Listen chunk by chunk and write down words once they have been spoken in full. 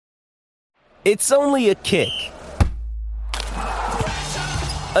It's only a kick,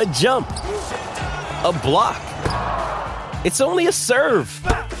 a jump, a block. It's only a serve.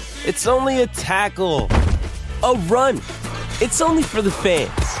 It's only a tackle, a run. It's only for the fans.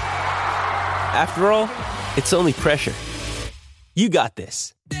 After all, it's only pressure. You got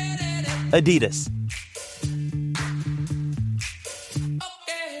this. Adidas.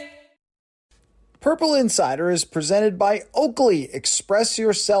 Purple Insider is presented by Oakley. Express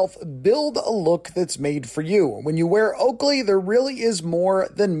yourself, build a look that's made for you. When you wear Oakley, there really is more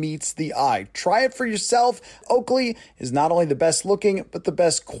than meets the eye. Try it for yourself. Oakley is not only the best looking, but the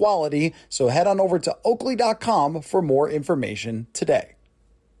best quality. So head on over to Oakley.com for more information today.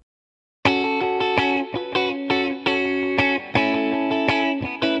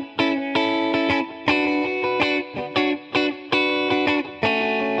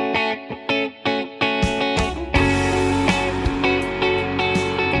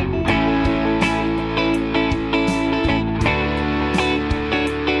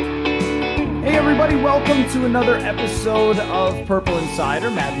 Welcome to another episode of Purple Insider.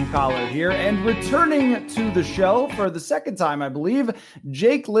 Matthew Collar here, and returning to the show for the second time, I believe,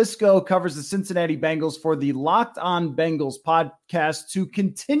 Jake Liscow covers the Cincinnati Bengals for the Locked On Bengals podcast to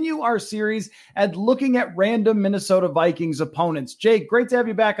continue our series at looking at random Minnesota Vikings opponents. Jake, great to have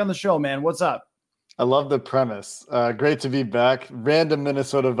you back on the show, man. What's up? I love the premise. Great to be back. Random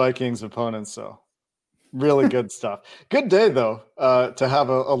Minnesota Vikings opponents, so really good stuff. Good day, though, to have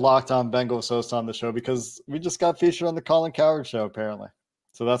a Locked On Bengals host on the show, because we just got featured on the Colin Cowherd show, apparently.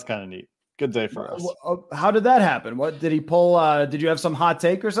 So that's kind of neat. Good day for us. How did that happen? What did he pull? Did you have some hot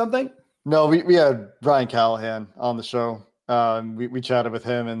take or something? No, we had Brian Callahan on the show. We chatted with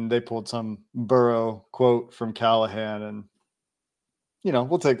him, and they pulled some Burrow quote from Callahan, and, you know,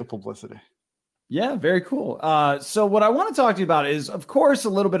 we'll take the publicity. Yeah, very cool. So what I want to talk to you about is, of course, a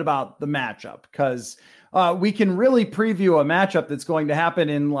little bit about the matchup, because we can really preview a matchup that's going to happen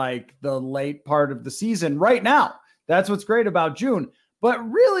in like the late part of the season right now. That's what's great about June. But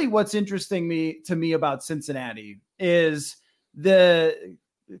really what's interesting to me about Cincinnati is the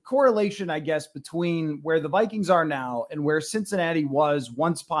correlation, I guess, between where the Vikings are now and where Cincinnati was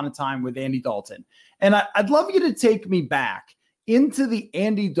once upon a time with Andy Dalton. And I'd love you to take me back into the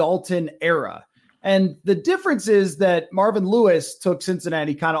Andy Dalton era. And the difference is that Marvin Lewis took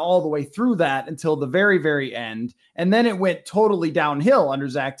Cincinnati kind of all the way through that until the very, very end. And then it went totally downhill under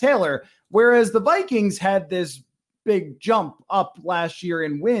Zach Taylor, whereas the Vikings had this big jump up last year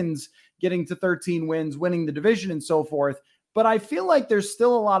in wins, getting to 13 wins, winning the division and so forth. But I feel like there's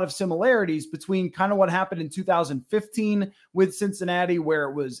still a lot of similarities between kind of what happened in 2015 with Cincinnati, where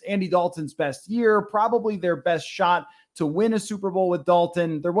it was Andy Dalton's best year, probably their best shot to win a Super Bowl with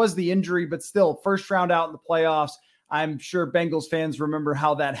Dalton. There was the injury, but still first round out in the playoffs. I'm sure Bengals fans remember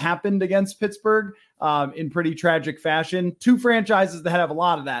how that happened against Pittsburgh in pretty tragic fashion. Two franchises that have a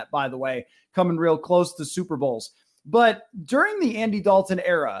lot of that, by the way, coming real close to Super Bowls. But during the Andy Dalton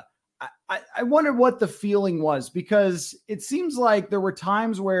era, I wonder what the feeling was, because it seems like there were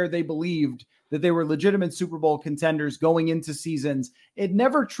times where they believed that they were legitimate Super Bowl contenders going into seasons. It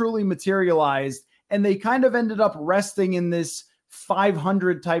never truly materialized, and they kind of ended up resting in this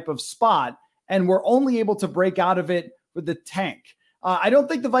 500 type of spot and were only able to break out of it with the tank. I don't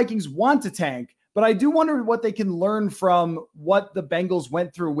think the Vikings want to tank, but I do wonder what they can learn from what the Bengals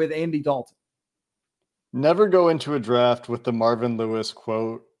went through with Andy Dalton. Never go into a draft with the Marvin Lewis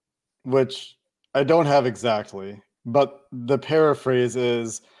quote, which I don't have exactly, but the paraphrase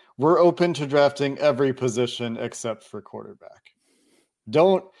is, we're open to drafting every position except for quarterback.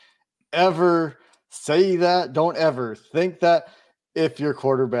 Don't ever say that. Don't ever think that if your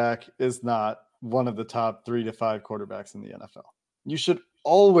quarterback is not one of the top 3 to 5 quarterbacks in the NFL. You should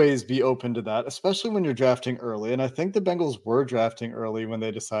always be open to that, especially when you're drafting early. And I think the Bengals were drafting early when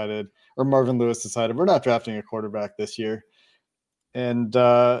they decided, or Marvin Lewis decided, we're not drafting a quarterback this year. And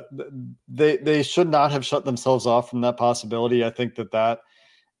they should not have shut themselves off from that possibility. I think that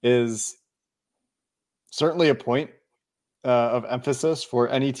is certainly a point of emphasis for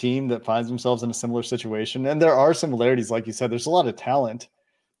any team that finds themselves in a similar situation. And there are similarities, like you said. There's a lot of talent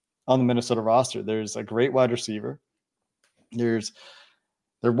on the Minnesota roster. There's a great wide receiver. There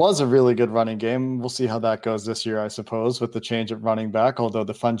was a really good running game. We'll see how that goes this year, I suppose, with the change at running back, although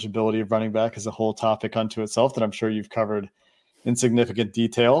the fungibility of running back is a whole topic unto itself that I'm sure you've covered in significant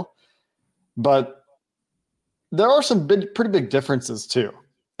detail. But there are some pretty big differences too.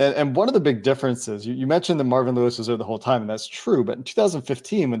 And one of the big differences, you mentioned that Marvin Lewis was there the whole time, and that's true. But in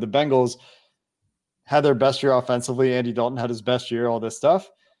 2015, when the Bengals had their best year offensively, Andy Dalton had his best year, all this stuff,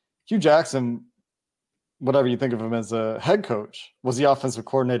 Hugh Jackson, whatever you think of him as a head coach, was the offensive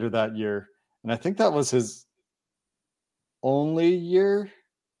coordinator that year. And I think that was his only year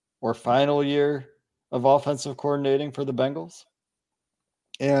or final year of offensive coordinating for the Bengals.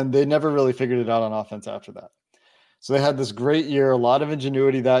 And they never really figured it out on offense after that. So they had this great year, a lot of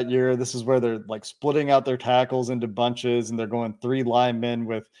ingenuity that year. This is where they're like splitting out their tackles into bunches and they're going 3 linemen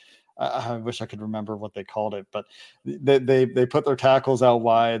with, I wish I could remember what they called it, but they put their tackles out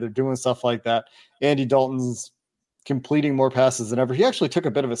wide. They're doing stuff like that. Andy Dalton's completing more passes than ever. He actually took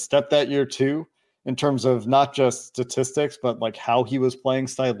a bit of a step that year too, in terms of not just statistics, but like how he was playing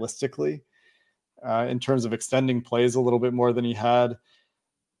stylistically, in terms of extending plays a little bit more than he had.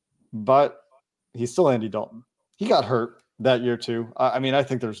 But he's still Andy Dalton. He got hurt that year too. I mean, I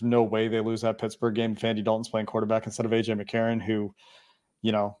think there's no way they lose that Pittsburgh game if Andy Dalton's playing quarterback instead of AJ McCarron, who,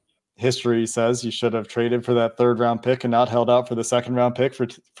 you know, history says you should have traded for that 3rd round pick and not held out for the 2nd round pick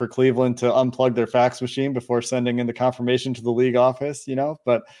for Cleveland to unplug their fax machine before sending in the confirmation to the league office, you know.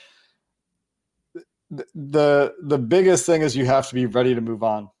 But the biggest thing is you have to be ready to move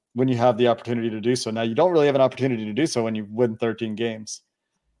on when you have the opportunity to do so. Now, you don't really have an opportunity to do so when you win 13 games.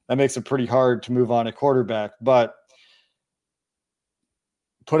 That makes it pretty hard to move on at quarterback, but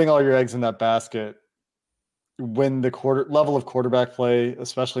putting all your eggs in that basket when the level of quarterback play,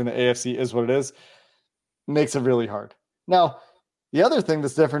 especially in the AFC, is what it is, makes it really hard. Now, the other thing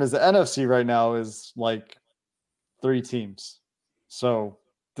that's different is the NFC right now is like 3 teams. So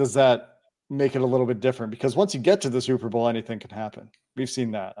does that make it a little bit different? Because once you get to the Super Bowl, anything can happen. We've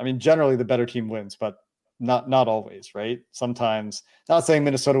seen that. I mean, generally the better team wins, but not always, right? Sometimes, not saying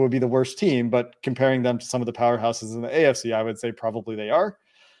Minnesota would be the worst team, but comparing them to some of the powerhouses in the AFC, I would say probably they are.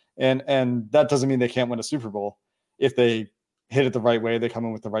 And that doesn't mean they can't win a Super Bowl if they hit it the right way, they come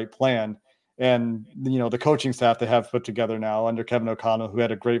in with the right plan. And, you know, the coaching staff they have put together now under Kevin O'Connell, who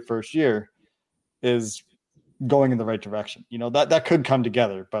had a great first year, is going in the right direction. You know, that could come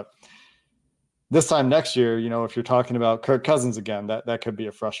together, but this time next year, you know, if you're talking about Kirk Cousins again, that could be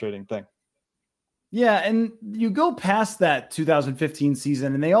a frustrating thing. Yeah, and you go past that 2015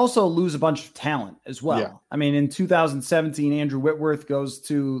 season, and they also lose a bunch of talent as well. Yeah. I mean, in 2017, Andrew Whitworth goes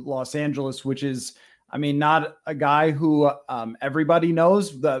to Los Angeles, which is, I mean, not a guy who everybody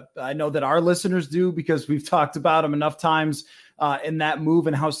knows. I know that our listeners do because we've talked about him enough times in that move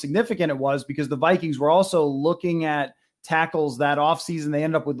and how significant it was, because the Vikings were also looking at tackles that offseason. They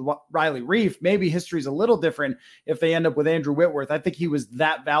end up with Riley Reif. Maybe history's a little different if they end up with Andrew Whitworth. I think he was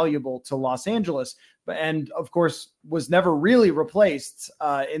that valuable to Los Angeles, and of course was never really replaced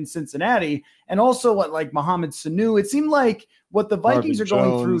in Cincinnati. And also like Mohamed Sanu, it seemed like what the Vikings Marvin are going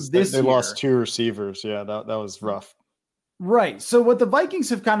Jones, through this year. They lost 2 receivers. Yeah, that was rough. Right. So what the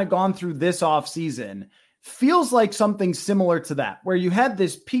Vikings have kind of gone through this offseason feels like something similar to that, where you had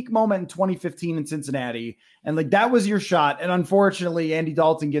this peak moment in 2015 in Cincinnati, and like that was your shot. And unfortunately, Andy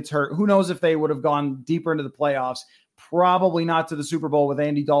Dalton gets hurt. Who knows if they would have gone deeper into the playoffs? Probably not to the Super Bowl with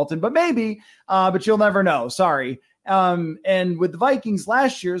Andy Dalton, but maybe, but you'll never know. Sorry. And with the Vikings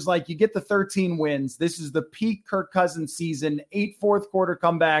last year, is like you get the 13 wins. This is the peak Kirk Cousins season, 8 fourth quarter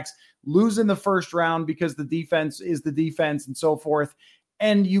comebacks, lose in the first round because the defense is the defense and so forth.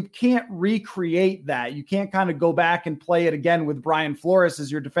 And you can't recreate that. You can't kind of go back and play it again with Brian Flores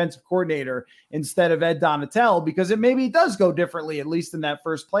as your defensive coordinator instead of Ed Donatel, because it maybe does go differently, at least in that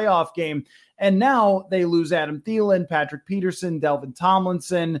first playoff game. And now they lose Adam Thielen, Patrick Peterson, Delvin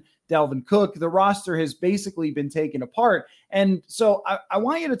Tomlinson, Delvin Cook. The roster has basically been taken apart. And so I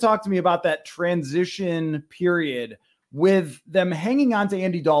want you to talk to me about that transition period with them hanging on to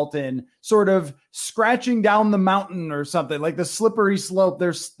Andy Dalton, sort of scratching down the mountain or something, like the slippery slope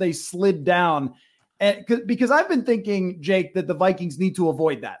they slid down. And because I've been thinking, Jake, that the Vikings need to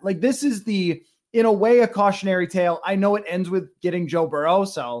avoid that. Like this is in a way, a cautionary tale. I know it ends with getting Joe Burrow,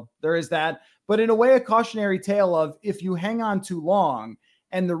 so there is that. But in a way, a cautionary tale of if you hang on too long,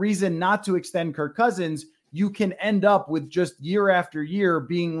 and the reason not to extend Kirk Cousins, you can end up with just year after year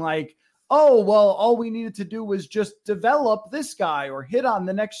being like, oh, well, all we needed to do was just develop this guy or hit on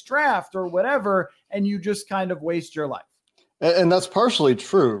the next draft or whatever, and you just kind of waste your life. And that's partially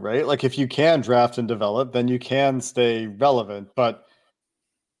true, right? Like if you can draft and develop, then you can stay relevant, but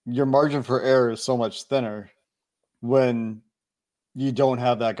your margin for error is so much thinner when you don't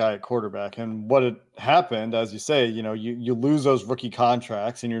have that guy at quarterback. And what had happened, as you say, you know, you lose those rookie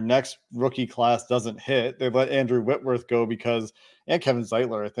contracts and your next rookie class doesn't hit. They let Andrew Whitworth go and Kevin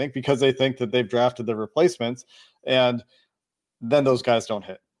Zeitler, I think, because they think that they've drafted the replacements, and then those guys don't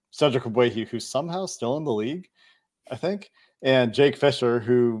hit. Cedric Ogbuehi, who's somehow still in the league, I think, and Jake Fisher,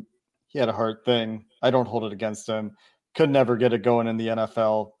 who he had a heart thing. I don't hold it against him. Could never get it going in the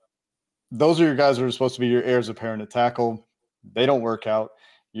NFL. Those are your guys who are supposed to be your heirs apparent at tackle. They don't work out.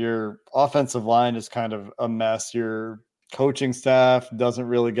 Your offensive line is kind of a mess. Your coaching staff doesn't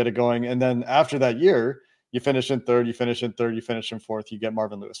really get it going. And then after that year, you finish in third, you finish in third, you finish in fourth, you get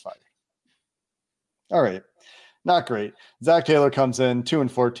Marvin Lewis fired. All right. Not great. Zach Taylor comes in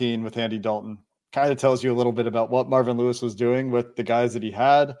 2-14 with Andy Dalton. Kind of tells you a little bit about what Marvin Lewis was doing with the guys that he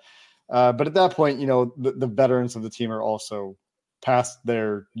had. But at that point, the veterans of the team are also past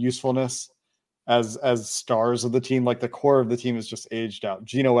their usefulness as stars of the team. Like the core of the team is just aged out.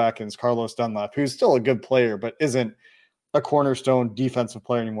 Geno Atkins, Carlos Dunlap, who's still a good player, but isn't a cornerstone defensive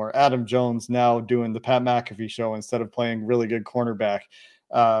player anymore. Adam Jones now doing the Pat McAfee show instead of playing really good cornerback.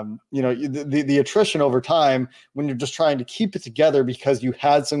 The attrition over time when you're just trying to keep it together because you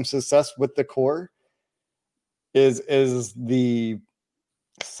had some success with the core is the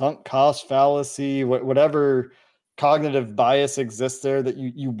sunk cost fallacy, whatever cognitive bias exists there, that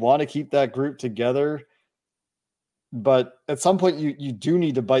you want to keep that group together. But at some point you do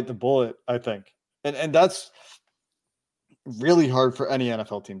need to bite the bullet, I think. And that's really hard for any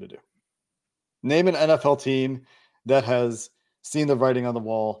NFL team to do. Name an NFL team that has seen the writing on the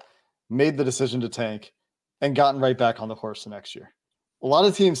wall, made the decision to tank, and gotten right back on the horse the next year. A lot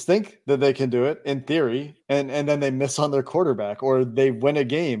of teams think that they can do it in theory, and then they miss on their quarterback, or they win a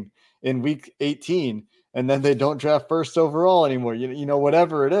game in week 18, and then they don't draft first overall anymore.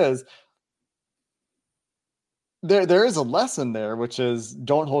 Whatever it is, there is a lesson there, which is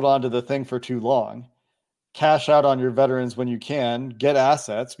don't hold on to the thing for too long. Cash out on your veterans when you can, get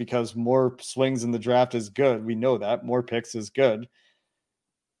assets, because more swings in the draft is good. We know that more picks is good.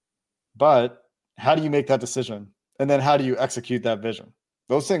 But how do you make that decision? And then how do you execute that vision?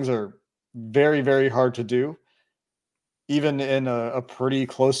 Those things are very, very hard to do, even in a pretty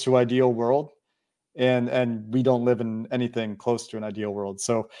close to ideal world. And we don't live in anything close to an ideal world.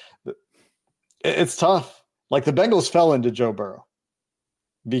 So it's tough. Like the Bengals fell into Joe Burrow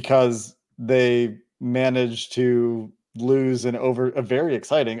because they managed to lose a very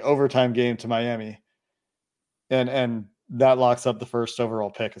exciting overtime game to Miami. And that locks up the first overall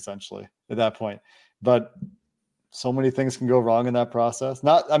pick essentially at that point. But so many things can go wrong in that process. The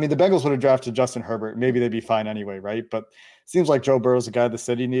Bengals would have drafted Justin Herbert. Maybe they'd be fine anyway, right? But it seems like Joe Burrow's the guy the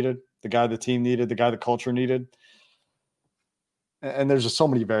city needed, the guy the team needed, the guy the culture needed. And there's just so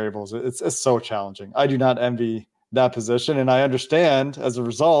many variables. It's so challenging. I do not envy that position. And I understand as a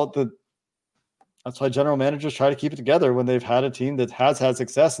result that that's why general managers try to keep it together when they've had a team that has had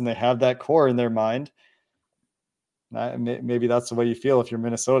success and they have that core in their mind. Maybe that's the way you feel if you're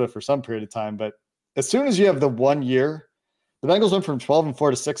Minnesota for some period of time. But as soon as you have the 1 year, the Bengals went from 12-4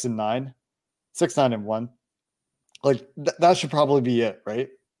 to 6-9, 6-9-1. Like that should probably be it, right?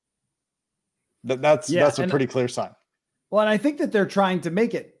 That's a pretty clear sign. Well, and I think that they're trying to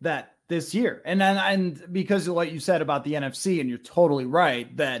make it that this year. And because of what you said about the NFC, and you're totally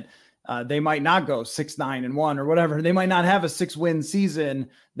right that they might not go 6-9-1 or whatever. They might not have a 6-win season.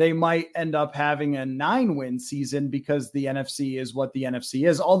 They might end up having a 9-win season because the NFC is what the NFC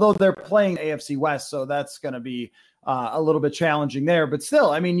is, although they're playing AFC West. So that's going to be a little bit challenging there, but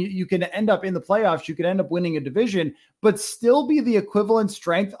still, you can end up in the playoffs. You could end up winning a division, but still be the equivalent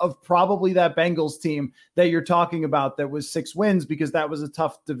strength of probably that Bengals team that you're talking about that was 6 wins, because that was a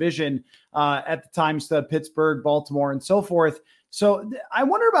tough division at the times to Pittsburgh, Baltimore, and so forth. So I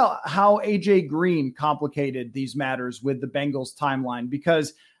wonder about how AJ Green complicated these matters with the Bengals timeline,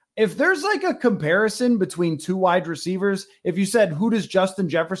 because if there's like a comparison between two wide receivers, if you said, who does Justin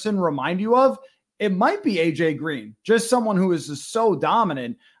Jefferson remind you of? It might be AJ Green, just someone who is just so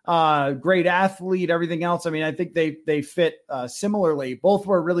dominant, great athlete, everything else. I think they fit similarly. Both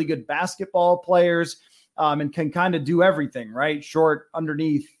were really good basketball players and can kind of do everything, right? Short,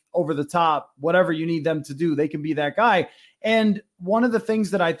 underneath, over the top, whatever you need them to do, they can be that guy. And one of the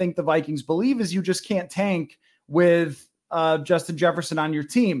things that I think the Vikings believe is you just can't tank with Justin Jefferson on your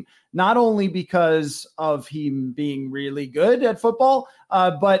team, not only because of him being really good at football,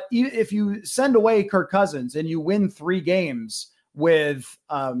 but if you send away Kirk Cousins and you win 3 games with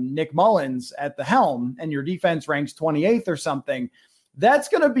Nick Mullins at the helm and your defense ranks 28th or something, that's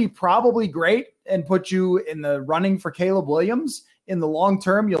going to be probably great and put you in the running for Caleb Williams. In the long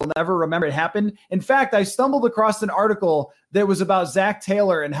term, you'll never remember it happened. In fact, I stumbled across an article that was about Zach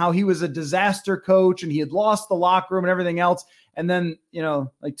Taylor and how he was a disaster coach and he had lost the locker room and everything else. And then,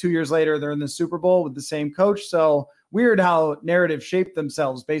 like 2 years later, they're in the Super Bowl with the same coach. So weird how narratives shape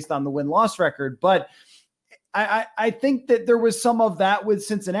themselves based on the win-loss record. But I think that there was some of that with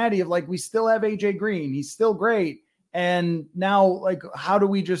Cincinnati of like, we still have AJ Green. He's still great. And now, like, how do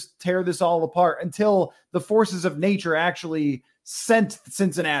we just tear this all apart until the forces of nature actually sent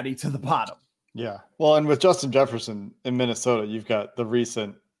Cincinnati to the bottom? Yeah. Well, and with Justin Jefferson in Minnesota, you've got the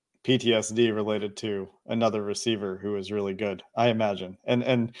recent PTSD related to another receiver who is really good, I imagine.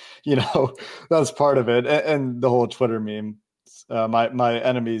 And that's part of it. And the whole Twitter meme, my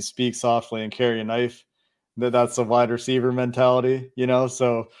enemies speak softly and carry a knife. That's a wide receiver mentality,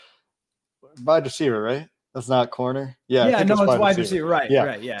 so wide receiver, right? That's not corner. Yeah, I think it's wide receiver. Right. Yeah.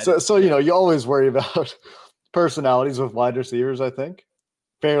 Right. Yeah. So you always worry about personalities with wide receivers, I think,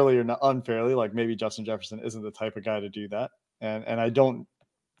 fairly or not unfairly. Like maybe Justin Jefferson isn't the type of guy to do that. And I don't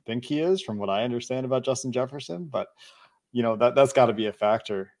think he is, from what I understand about Justin Jefferson, but that's got to be a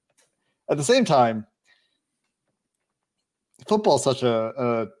factor. At the same time, football's such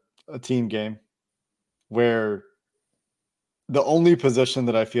a team game where the only position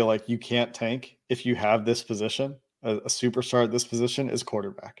that I feel like you can't tank if you have this position, a superstar at this position, is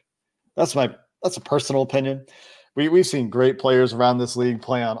quarterback. That's a personal opinion. We've seen great players around this league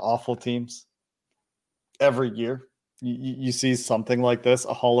play on awful teams every year. You see something like this,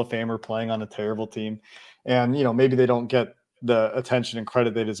 a Hall of Famer playing on a terrible team. And, maybe they don't get the attention and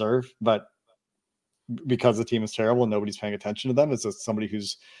credit they deserve, but because the team is terrible and nobody's paying attention to them, as somebody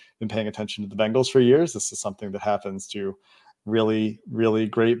who's been paying attention to the Bengals for years, this is something that happens to really, really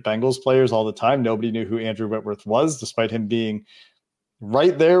great Bengals players all the time. Nobody knew who Andrew Whitworth was, despite him being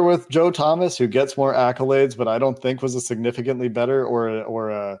right there with Joe Thomas, who gets more accolades, but I don't think was a significantly better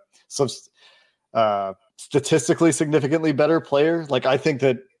or statistically significantly better player. Like, I think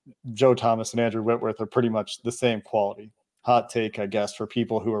that Joe Thomas and Andrew Whitworth are pretty much the same quality. Hot take, I guess, for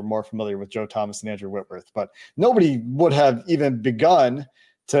people who are more familiar with Joe Thomas and Andrew Whitworth, but nobody would have even begun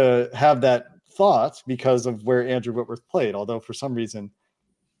to have that thought because of where Andrew Whitworth played. Although for some reason,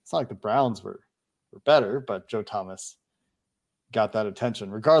 it's not like the Browns were better, but Joe Thomas got that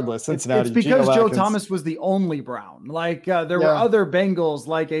attention. Regardless, Cincinnati. It's because Joe Thomas was the only Brown. Like there were other Bengals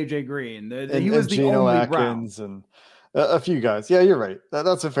like AJ Green. He was the Geno only Atkins Brown. And a few guys. Yeah, you're right.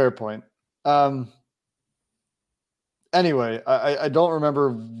 That's a fair point. Anyway, I don't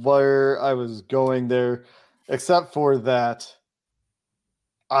remember where I was going there, except for that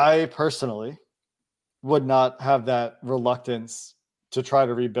I personally would not have that reluctance to try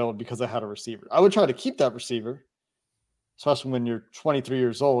to rebuild because I had a receiver. I would try to keep that receiver, especially when you're 23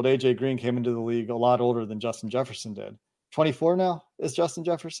 years old. AJ Green came into the league a lot older than Justin Jefferson did. 24 now is Justin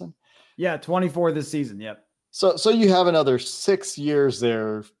Jefferson? Yeah, 24 this season. Yep. So you have another 6 years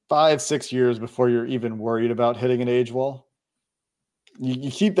there, 5-6 years before you're even worried about hitting an age wall. You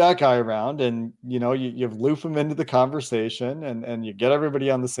keep that guy around, and you loop him into the conversation, and you get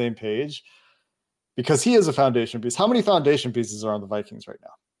everybody on the same page because he is a foundation piece. How many foundation pieces are on the Vikings right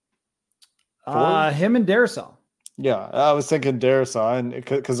now? 4? Him and Darisaw. Yeah, I was thinking Darisaw, and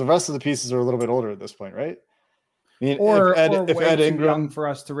because the rest of the pieces are a little bit older at this point, right? I mean, or Ed way Ingram, too young for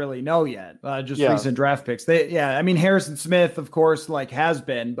us to really know yet. Just Yeah. recent draft picks. I mean, Harrison Smith, of course, has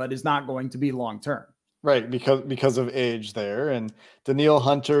been, but is not going to be long term. right? Because of age there, and Daniil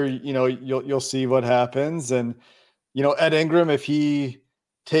Hunter, you'll see what happens, and Ed Ingram, if he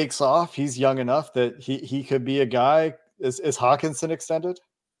takes off, he's young enough that he could be a guy. Is Hawkinson extended?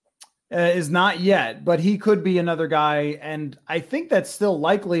 Is not yet, but he could be another guy. And I think that's still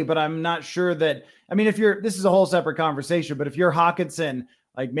likely, but I'm not sure that, I mean, this is a whole separate conversation, but if you're Hawkinson,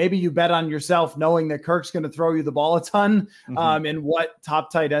 maybe you bet on yourself knowing that Kirk's going to throw you the ball a ton, and what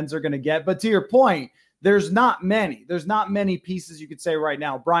top tight ends are going to get. But to your point, there's not many pieces you could say right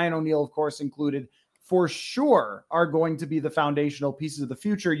now. Brian O'Neill, of course, included, for sure are going to be the foundational pieces of the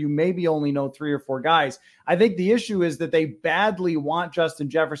future. You maybe only know 3 or 4 guys. I think the issue is that they badly want Justin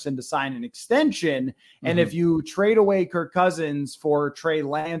Jefferson to sign an extension. And if you trade away Kirk Cousins for Trey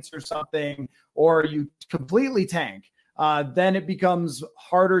Lance or something, or you completely tank, then it becomes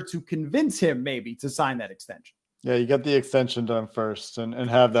harder to convince him maybe to sign that extension. Yeah, you get the extension done first and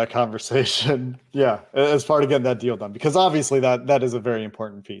have that conversation. Yeah, as part of getting that deal done, because obviously that is a very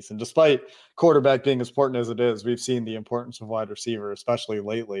important piece. And despite quarterback being as important as it is, we've seen the importance of wide receiver, especially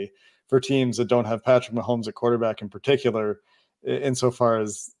lately, for teams that don't have Patrick Mahomes at quarterback in particular, insofar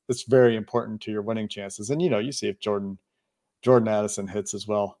as it's very important to your winning chances. And, you see if Jordan Addison hits as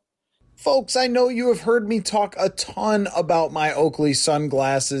well. Folks, I know you have heard me talk a ton about my Oakley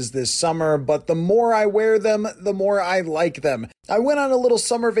sunglasses this summer, but the more I wear them, the more I like them. I went on a little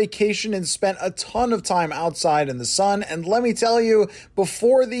summer vacation and spent a ton of time outside in the sun, and let me tell you,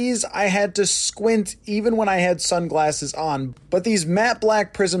 before these, I had to squint even when I had sunglasses on. But these matte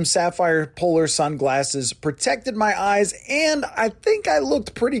black prism sapphire polar sunglasses protected my eyes, and I think I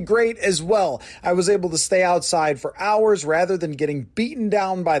looked pretty great as well. I was able to stay outside for hours rather than getting beaten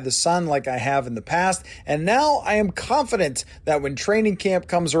down by the sun. fun like I have in the past, and now I am confident that when training camp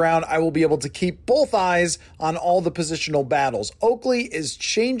comes around, I will be able to keep both eyes on all the positional battles. Oakley is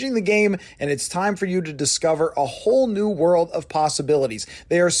changing the game, and it's time for you to discover a whole new world of possibilities.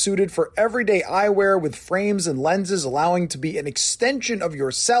 They are suited for everyday eyewear with frames and lenses allowing to be an extension of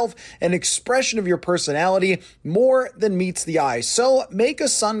yourself, an expression of your personality, more than meets the eye. So make a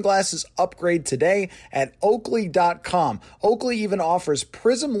sunglasses upgrade today at Oakley.com. Oakley even offers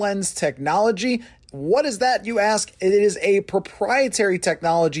prism lens technology. What is that, you ask? It is a proprietary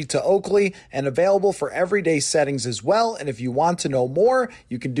technology to Oakley and available for everyday settings as well. And if you want to know more,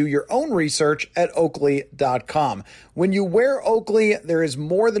 you can do your own research at Oakley.com. When you wear Oakley, there is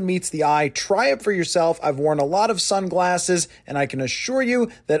more than meets the eye. Try it for yourself. I've worn a lot of sunglasses, and I can assure you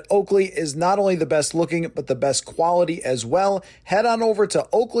that Oakley is not only the best looking, but the best quality as well. Head on over to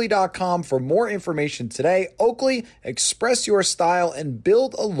Oakley.com for more information today. Oakley, express your style and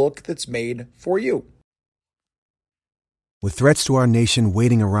build a look that's made for you. With threats to our nation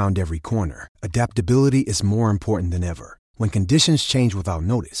waiting around every corner, adaptability is more important than ever. When conditions change without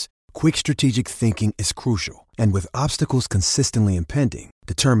notice, quick strategic thinking is crucial. And with obstacles consistently impending,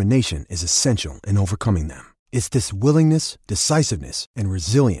 determination is essential in overcoming them. It's this willingness, decisiveness, and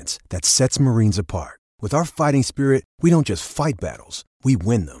resilience that sets Marines apart. With our fighting spirit, we don't just fight battles, we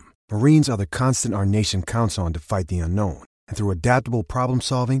win them. Marines are the constant our nation counts on to fight the unknown. And through adaptable problem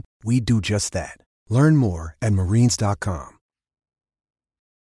solving, we do just that. Learn more at Marines.com.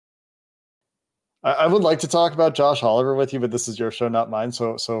 I would like to talk about Josh Oliver with you, but this is your show, not mine.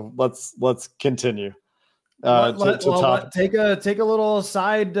 So let's continue. Take a little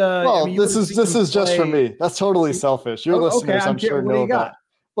side. This is just for me. That's totally selfish. Your listeners, I'm sure, know about.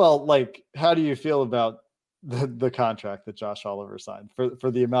 Well, like, how do you feel about the contract that Josh Oliver signed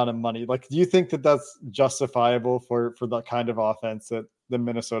for the amount of money? Like, do you think that that's justifiable for the kind of offense that the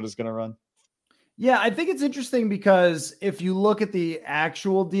Minnesota is going to run? Yeah, I think it's interesting because if you look at the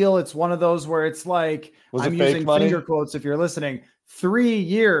actual deal, it's one of those where it's like, I'm using finger quotes if you're listening, 3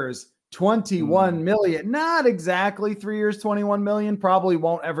 years, 21 million, not exactly 3 years, 21 million, probably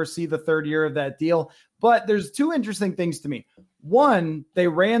won't ever see the third year of that deal. But there's two interesting things to me. One, they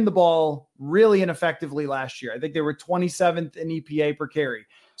ran the ball really ineffectively last year. I think they were 27th in EPA per carry.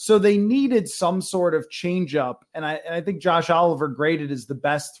 So they needed some sort of change up. And I think Josh Oliver graded as the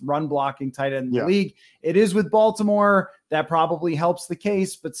best run blocking tight end in the league. It is with Baltimore. That probably helps the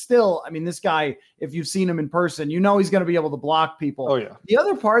case. But still, I mean, this guy, if you've seen him in person, you know he's going to be able to block people. Oh, yeah. The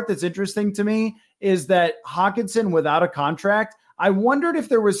other part that's interesting to me is that Hockenson, without a contract, I wondered if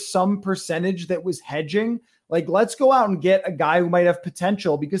there was some percentage that was hedging. Like, let's go out and get a guy who might have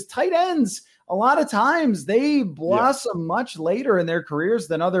potential, because tight ends, a lot of times they blossom much later in their careers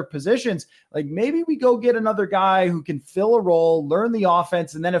than other positions. Like, maybe we go get another guy who can fill a role, learn the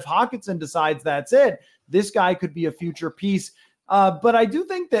offense. And then if Hockenson decides that's it, this guy could be a future piece. But I do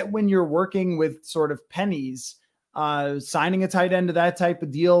think that when you're working with sort of pennies, signing a tight end to that type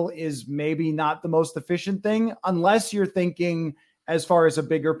of deal is maybe not the most efficient thing, unless you're thinking as far as a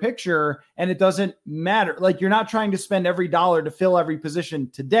bigger picture, and it doesn't matter. Like, you're not trying to spend every dollar to fill every position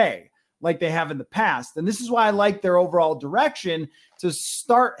today like they have in the past. And this is why I like their overall direction to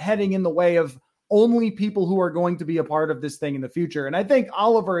start heading in the way of only people who are going to be a part of this thing in the future. And I think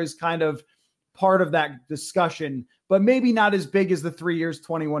Oliver is kind of part of that discussion, but maybe not as big as the 3 years,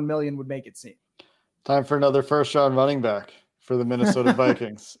 21 million would make it seem. Time for another first round running back for the Minnesota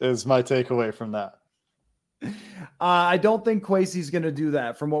Vikings is my takeaway from that. I don't think Kwesi's going to do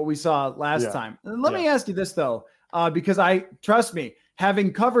that from what we saw last time. Let me ask you this though, because trust me,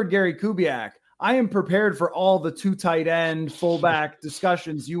 having covered Gary Kubiak, I am prepared for all the two tight end fullback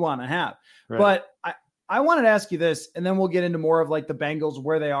discussions you want to have. Right. But I wanted to ask you this, and then we'll get into more of like the Bengals,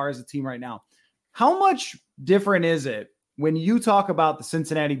 where they are as a team right now. How much different is it when you talk about the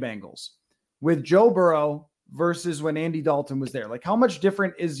Cincinnati Bengals with Joe Burrow versus when Andy Dalton was there? Like, how much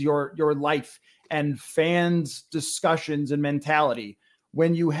different is your life and fans' discussions and mentality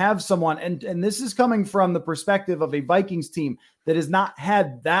when you have someone, and this is coming from the perspective of a Vikings team that has not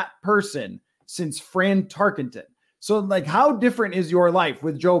had that person since Fran Tarkenton. So, like, how different is your life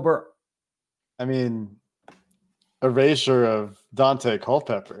with Joe Burrow? I mean, erasure of Dante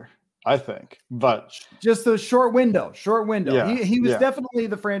Culpepper, I think, but just a short window. Yeah, he was definitely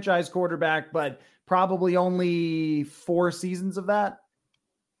the franchise quarterback, but probably only 4 seasons of that.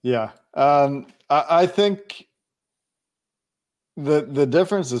 Yeah. I think the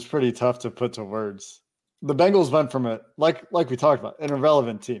difference is pretty tough to put to words. The Bengals went from like we talked about, an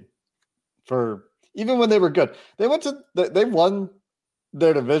irrelevant team for even when they were good. They won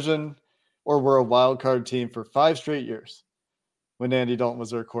their division or were a wild card team for 5 straight years when Andy Dalton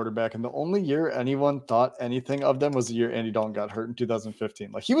was their quarterback. And the only year anyone thought anything of them was the year Andy Dalton got hurt in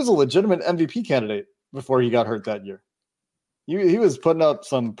 2015. Like, he was a legitimate MVP candidate before he got hurt that year. He was putting up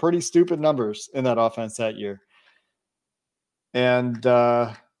some pretty stupid numbers in that offense that year. And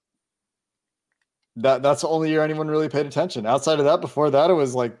that's the only year anyone really paid attention. Outside of that, before that, it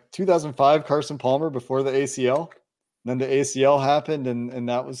was like 2005 Carson Palmer before the ACL. And then the ACL happened, and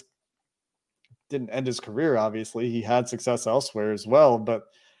that didn't end his career, obviously. He had success elsewhere as well, but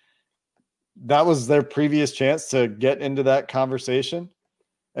that was their previous chance to get into that conversation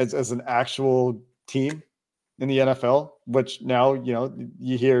as an actual team in the NFL, which now,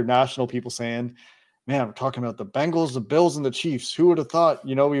 you hear national people saying, man, we're talking about the Bengals, the Bills, and the Chiefs. Who would have thought,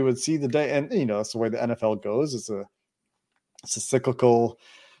 we would see the day? And, that's the way the NFL goes. It's a cyclical,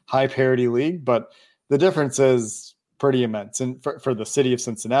 high parity league, but the difference is pretty immense. And for the city of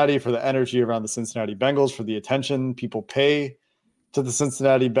Cincinnati, for the energy around the Cincinnati Bengals, for the attention people pay to the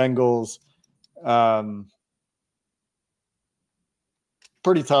Cincinnati Bengals,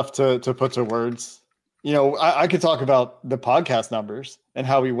 pretty tough to put to words. I could talk about the podcast numbers and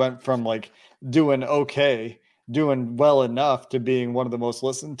how we went from like doing okay, doing well enough to being one of the most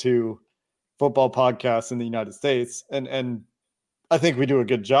listened to football podcasts in the United States. And I think we do a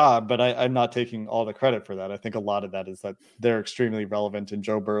good job, but I'm not taking all the credit for that. I think a lot of that is that they're extremely relevant and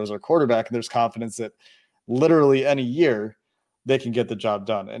Joe Burrow's our quarterback, and there's confidence that literally any year they can get the job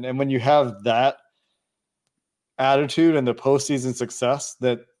done. And when you have that attitude and the postseason success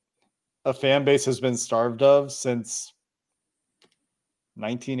that a fan base has been starved of since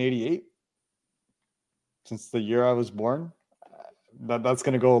 1988, since the year I was born, that's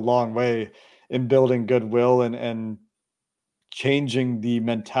going to go a long way in building goodwill and changing the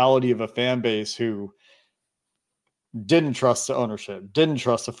mentality of a fan base who didn't trust the ownership, didn't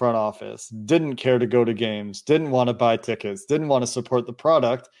trust the front office, didn't care to go to games, didn't want to buy tickets, didn't want to support the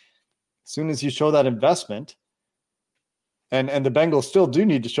product. As soon as you show that investment, and the Bengals still do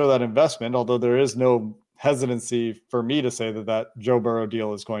need to show that investment, although there is no hesitancy for me to say that Joe Burrow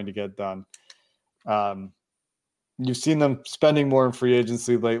deal is going to get done. You've seen them spending more in free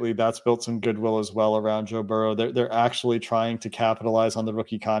agency lately. That's built some goodwill as well around Joe Burrow. They're actually trying to capitalize on the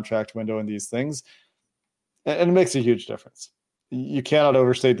rookie contract window and these things. And it makes a huge difference. You cannot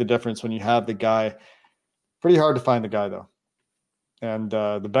overstate the difference when you have the guy. Pretty hard to find the guy, though. And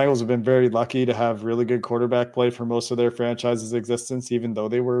the Bengals have been very lucky to have really good quarterback play for most of their franchise's existence, even though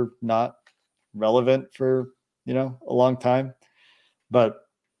they were not relevant for, a long time. But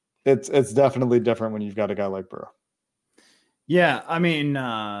it's definitely different when you've got a guy like Burrow. Yeah, I mean,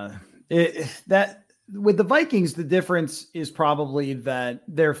 that with the Vikings, the difference is probably that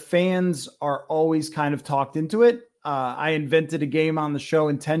their fans are always kind of talked into it. I invented a game on the show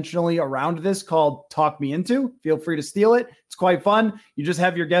intentionally around this called Talk Me Into. Feel free to steal it. It's quite fun. You just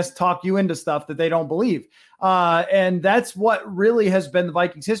have your guests talk you into stuff that they don't believe. And that's what really has been the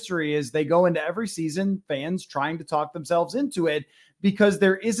Vikings history is they go into every season, fans trying to talk themselves into it because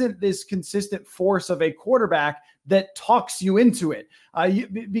there isn't this consistent force of a quarterback that talks you into it.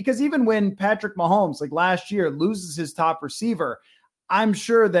 Because even when Patrick Mahomes, like last year, loses his top receiver, I'm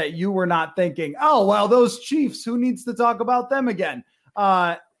sure that you were not thinking, oh, well, those Chiefs, who needs to talk about them again?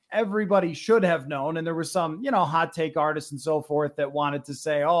 Everybody should have known. And there were some, hot take artists and so forth that wanted to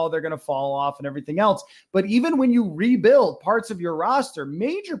say, oh, they're going to fall off and everything else. But even when you rebuild parts of your roster,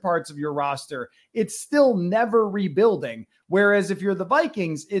 major parts of your roster, it's still never rebuilding. Whereas if you're the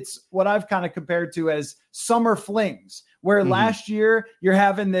Vikings, it's what I've kind of compared to as summer flings, where last year you're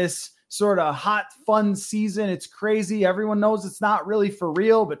having this sort of hot, fun season. It's crazy. Everyone knows it's not really for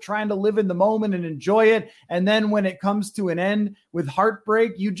real, but trying to live in the moment and enjoy it. And then when it comes to an end with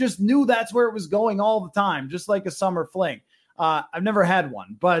heartbreak, you just knew that's where it was going all the time, just like a summer fling. I've never had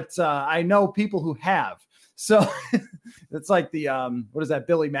one, but I know people who have. So it's like the, what is that,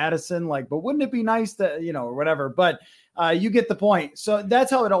 Billy Madison? Like, but wouldn't it be nice to, or whatever, but you get the point. So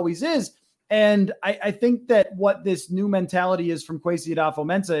that's how it always is. And I think that what this new mentality is from Kwesi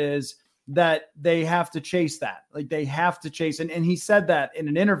Adolfo-Mensah is that they have to chase that. Like they have to chase. And he said that in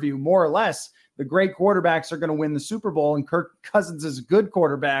an interview, more or less, the great quarterbacks are going to win the Super Bowl and Kirk Cousins is a good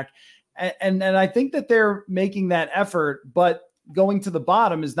quarterback. And I think that they're making that effort, but going to the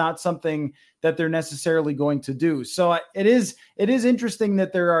bottom is not something that they're necessarily going to do. So it is interesting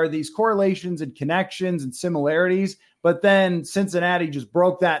that there are these correlations and connections and similarities, but then Cincinnati just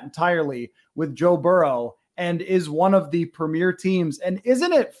broke that entirely with Joe Burrow and is one of the premier teams. And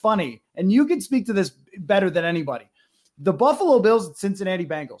isn't it funny? And you can speak to this better than anybody. The Buffalo Bills and Cincinnati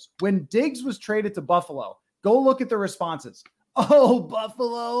Bengals, when Diggs was traded to Buffalo, go look at the responses. Oh,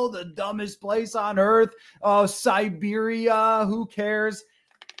 Buffalo, the dumbest place on earth. Oh, Siberia, who cares?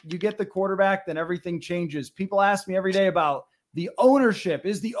 You get the quarterback, then everything changes. People ask me every day about the ownership.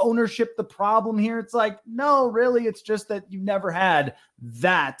 Is the ownership the problem here? It's like, no, really. It's just that you've never had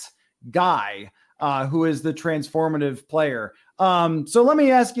that guy who is the transformative player. So let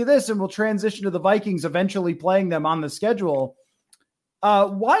me ask you this, and we'll transition to the Vikings eventually playing them on the schedule.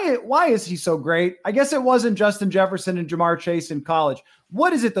 Why is he so great? I guess it wasn't Justin Jefferson and Jamar Chase in college.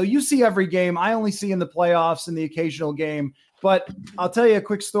 What is it, though? You see every game. I only see in the playoffs and the occasional game. But I'll tell you a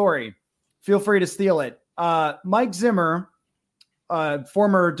quick story. Feel free to steal it. Mike Zimmer,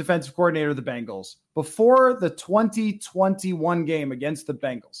 former defensive coordinator of the Bengals, before the 2021 game against the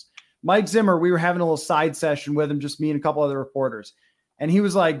Bengals, Mike Zimmer, we were having a little side session with him, just me and a couple other reporters. And he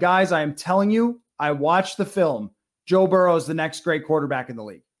was like, guys, I am telling you, I watched the film. Joe Burrow is the next great quarterback in the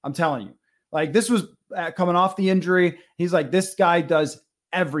league. I'm telling you. Like, this was coming off the injury. He's like, this guy does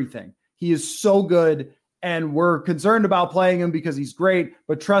everything. He is so good. And we're concerned about playing him because he's great.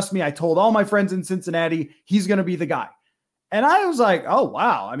 But trust me, I told all my friends in Cincinnati, he's going to be the guy. And I was like, oh,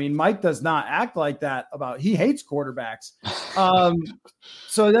 wow. I mean, Mike does not act like that he hates quarterbacks.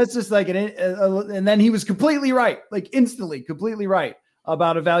 So that's just like, and then he was completely right, like instantly, completely right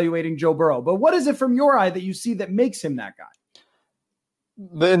about evaluating Joe Burrow. But what is it from your eye that you see that makes him that guy?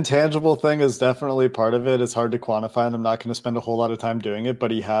 The intangible thing is definitely part of it. It's hard to quantify, and I'm not going to spend a whole lot of time doing it,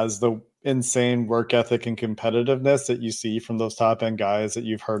 but he has the insane work ethic and competitiveness that you see from those top end guys that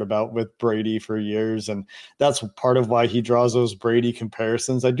you've heard about with Brady for years. And that's part of why he draws those Brady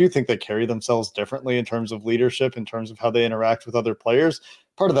comparisons. I do think they carry themselves differently in terms of leadership, in terms of how they interact with other players.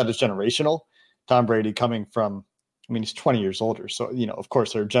 Part of that is generational. Tom Brady coming from, I mean, he's 20 years older. So, of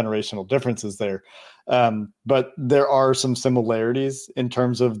course, there are generational differences there. But there are some similarities in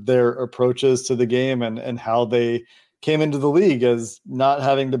terms of their approaches to the game and how they came into the league as not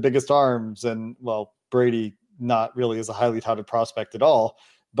having the biggest arms. And, well, Brady not really as a highly touted prospect at all.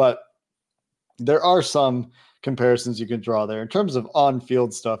 But there are some comparisons you can draw there. In terms of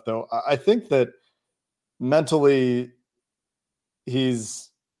on-field stuff, though, I think that mentally he's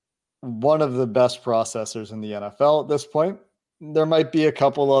one of the best processors in the NFL at this point. There might be a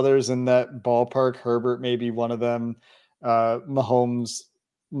couple others in that ballpark. Herbert may be one of them. Mahomes,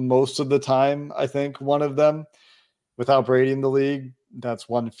 most of the time, I think one of them. Without Brady in the league, that's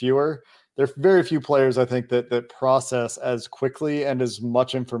one fewer. There are very few players, I think, that process as quickly and as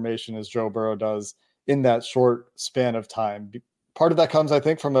much information as Joe Burrow does in that short span of time. Part of that comes, I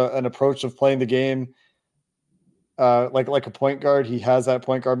think, from an approach of playing the game like a point guard. He has that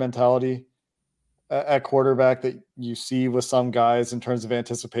point guard mentality at quarterback that you see with some guys in terms of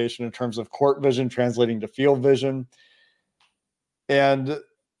anticipation, in terms of court vision translating to field vision. And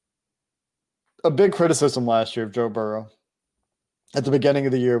a big criticism last year of Joe Burrow at the beginning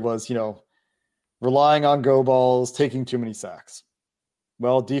of the year was, relying on go balls, taking too many sacks.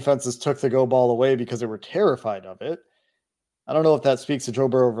 Well, defenses took the go ball away because they were terrified of it. I don't know if that speaks to Joe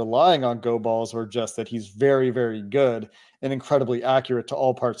Burrow relying on go balls or just that he's very, very good and incredibly accurate to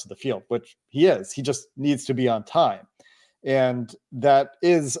all parts of the field, which he is. He just needs to be on time. And that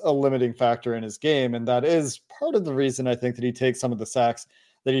is a limiting factor in his game. And that is part of the reason I think that he takes some of the sacks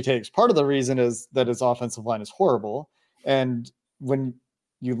that he takes. Part of the reason is that his offensive line is horrible. And when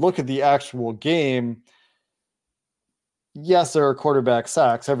you look at the actual game, yes, there are quarterback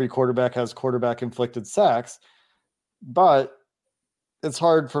sacks. Every quarterback has quarterback inflicted sacks, but it's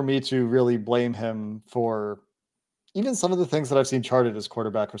hard for me to really blame him for even some of the things that I've seen charted as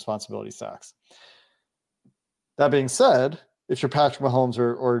quarterback responsibility sacks. That being said, if you're Patrick Mahomes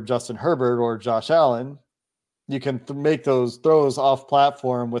or Justin Herbert or Josh Allen, you can make those throws off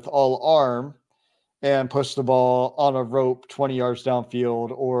platform with all arm and push the ball on a rope 20 yards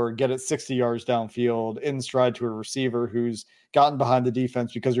downfield or get it 60 yards downfield in stride to a receiver who's gotten behind the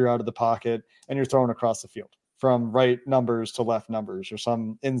defense because you're out of the pocket and you're throwing across the field from right numbers to left numbers or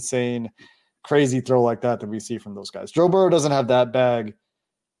some insane, crazy throw like that we see from those guys. Joe Burrow doesn't have that bag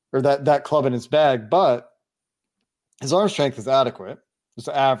or that club in his bag, but his arm strength is adequate. It's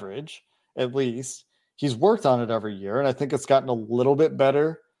average, at least. He's worked on it every year, and I think it's gotten a little bit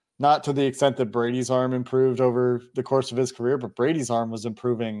better, not to the extent that Brady's arm improved over the course of his career, but Brady's arm was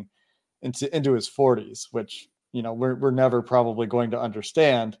improving into his 40s, which, we're never probably going to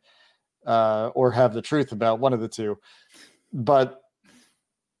understand or have the truth about, one of the two. But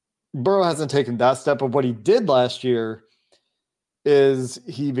Burrow hasn't taken that step. But what he did last year is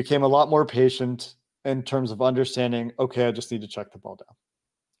he became a lot more patient in terms of understanding, okay, I just need to check the ball down.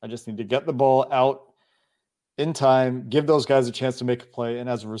 I just need to get the ball out in time, give those guys a chance to make a play. And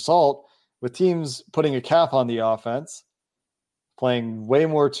as a result, with teams putting a cap on the offense, playing way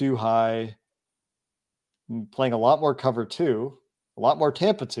more too high, playing a lot more cover 2, a lot more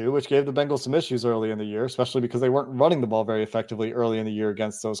Tampa 2, which gave the Bengals some issues early in the year, especially because they weren't running the ball very effectively early in the year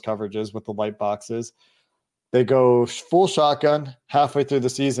against those coverages with the light boxes. They go full shotgun halfway through the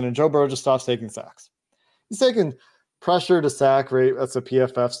season, and Joe Burrow just stops taking sacks. He's taking pressure to sack rate. That's a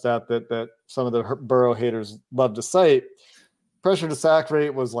PFF stat that some of the Burrow haters love to cite. Pressure to sack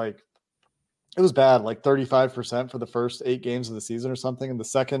rate was like, it was bad, like 35% for the first 8 games of the season or something. In the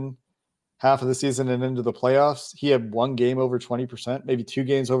second half of the season and into the playoffs, he had 1 game over 20%, maybe 2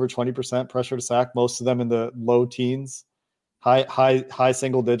 games over 20% pressure to sack, most of them in the low teens, high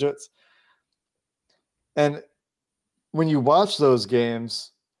single digits. And when you watch those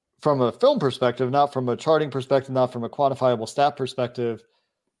games from a film perspective, not from a charting perspective, not from a quantifiable stat perspective,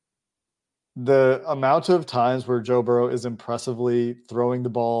 the amount of times where Joe Burrow is impressively throwing the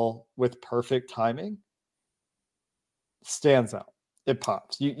ball with perfect timing stands out. It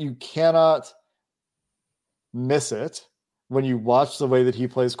pops. You cannot miss it when you watch the way that he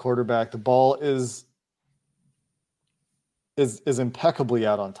plays quarterback. The ball is impeccably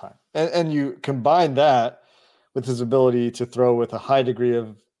out on time. And you combine that with his ability to throw with a high degree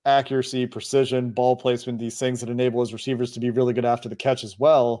of accuracy, precision, ball placement, these things that enable his receivers to be really good after the catch as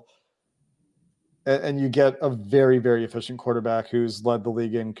well. And you get a very, very efficient quarterback who's led the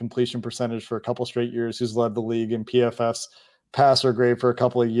league in completion percentage for a couple straight years, who's led the league in PFF's passer grade for a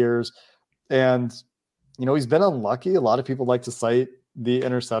couple of years. And, he's been unlucky. A lot of people like to cite the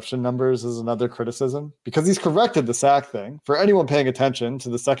interception numbers as another criticism because he's corrected the sack thing. For anyone paying attention to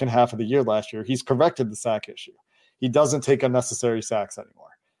the second half of the year last year, he's corrected the sack issue. He doesn't take unnecessary sacks anymore.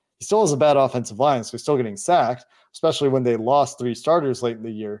 He still has a bad offensive line, so he's still getting sacked, especially when they lost 3 starters late in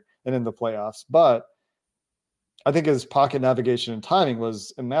the year and in the playoffs. But I think his pocket navigation and timing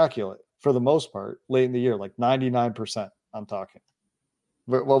was immaculate for the most part late in the year, like 99%. I'm talking.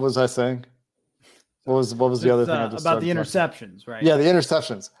 What was I saying? What was the other thing I just about the interceptions, right? Yeah, the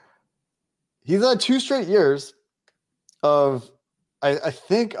interceptions. He's had 2 straight years of, I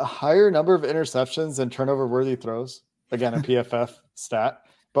think, a higher number of interceptions than turnover-worthy throws. Again, a PFF stat,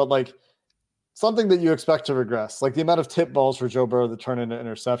 but like something that you expect to regress, like the amount of tip balls for Joe Burrow that turn into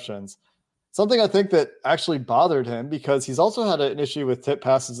interceptions. Something I think that actually bothered him because he's also had an issue with tip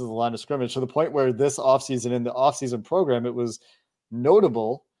passes to the line of scrimmage to the point where this offseason, in the offseason program, it was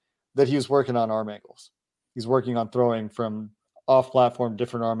notable that he was working on arm angles. He's working on throwing from off-platform,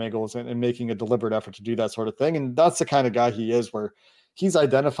 different arm angles and making a deliberate effort to do that sort of thing. And that's the kind of guy he is, where he's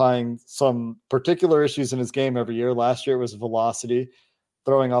identifying some particular issues in his game every year. Last year it was velocity,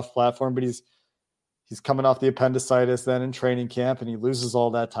 throwing off platform, but he's coming off the appendicitis then in training camp, and he loses all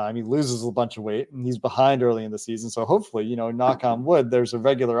that time. He loses a bunch of weight, and he's behind early in the season. So hopefully, knock on wood, there's a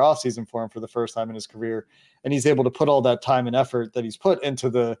regular offseason for him for the first time in his career, and he's able to put all that time and effort that he's put into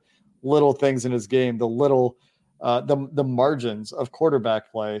the little things in his game, the little the margins of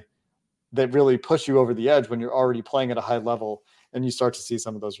quarterback play that really push you over the edge when you're already playing at a high level, and you start to see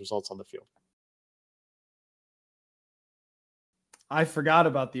some of those results on the field. I forgot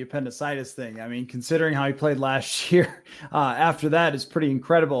about the appendicitis thing. I mean, considering how he played last year, after that is pretty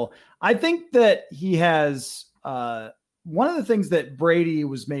incredible. I think that he has one of the things that Brady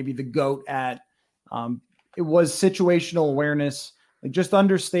was maybe the GOAT at. It was situational awareness, like just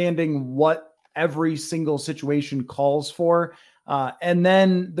understanding what every single situation calls for. And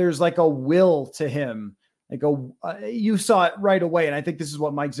then there's like a will to him. Like you saw it right away. And I think this is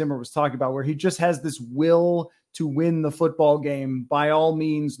what Mike Zimmer was talking about, where he just has this will to win the football game by all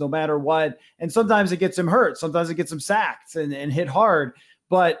means, no matter what. And sometimes it gets him hurt. Sometimes it gets him sacked and hit hard,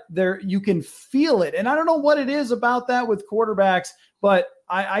 but you can feel it. And I don't know what it is about that with quarterbacks, but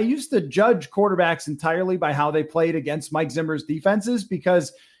I used to judge quarterbacks entirely by how they played against Mike Zimmer's defenses,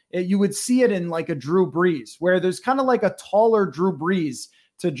 because you would see it in like a Drew Brees, where there's kind of like a taller Drew Brees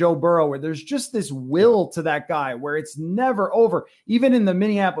to Joe Burrow, where there's just this will to that guy where it's never over. Even in the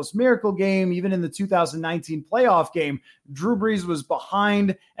Minneapolis Miracle game, even in the 2019 playoff game, Drew Brees was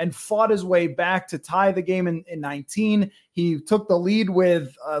behind and fought his way back to tie the game in 19. He took the lead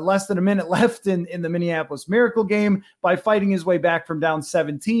with less than a minute left in the Minneapolis Miracle game by fighting his way back from down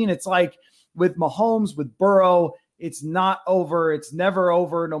 17. It's like with Mahomes, with Burrow, it's not over. It's never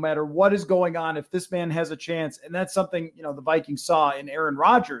over, no matter what is going on. If this man has a chance, and that's something, the Vikings saw in Aaron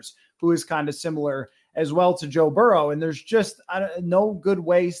Rodgers, who is kind of similar as well to Joe Burrow. And there's just no good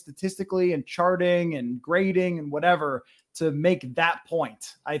way statistically and charting and grading and whatever to make that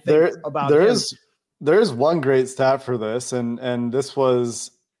point. I think there is one great stat for this. And this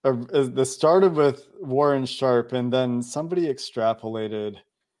was this started with Warren Sharp, and then somebody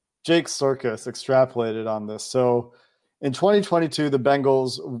Jake Circus extrapolated on this. So In 2022, the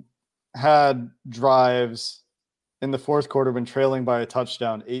Bengals had drives in the fourth quarter when trailing by a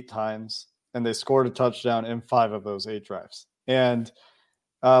touchdown 8 times, and they scored a touchdown in 5 of those 8 drives. And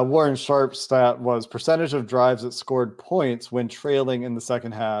Warren Sharp's stat was percentage of drives that scored points when trailing in the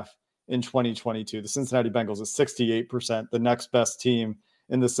second half in 2022. The Cincinnati Bengals is 68%. The next best team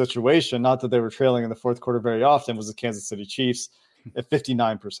in this situation, not that they were trailing in the fourth quarter very often, was the Kansas City Chiefs at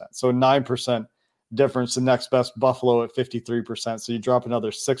 59%. So a 9% difference. The next best, Buffalo, at 53%. So you drop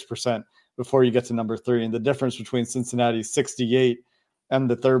another 6% before you get to number 3. And the difference between Cincinnati's 68 and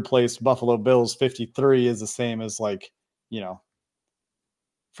the third place Buffalo Bills 53 is the same as, like, you know,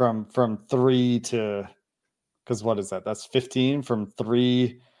 from 3 to, because what is that? That's 15 from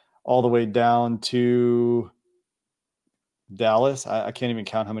 3 all the way down to Dallas. I can't even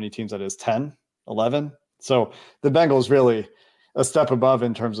count how many teams that is. 10, 11. So the Bengals really a step above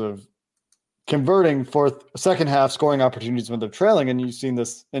in terms of converting second half scoring opportunities when they're trailing. And you've seen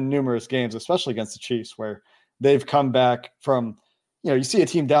this in numerous games, especially against the Chiefs, where they've come back from, you see a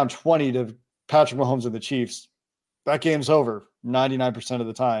team down 20 to Patrick Mahomes and the Chiefs. That game's over 99% of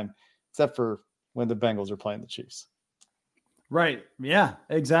the time, except for when the Bengals are playing the Chiefs. Right. Yeah,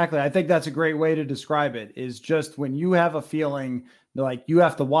 exactly. I think that's a great way to describe it, is just when you have a feeling like you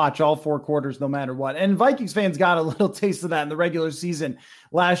have to watch all 4 quarters no matter what. And Vikings fans got a little taste of that in the regular season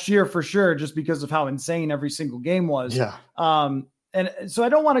last year for sure, just because of how insane every single game was. Yeah. And so I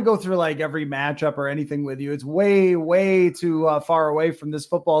don't want to go through like every matchup or anything with you. It's way, way too far away from this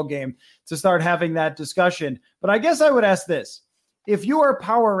football game to start having that discussion. But I guess I would ask this. If you are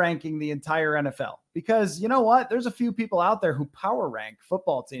power ranking the entire NFL, because you know what, there's a few people out there who power rank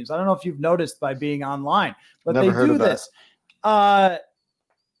football teams. I don't know if you've noticed by being online, but they do this.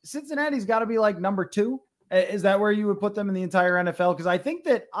 Cincinnati's got to be like number 2. Is that where you would put them in the entire NFL? Because I think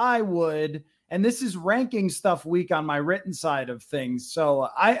that I would, and this is ranking stuff week on my written side of things. So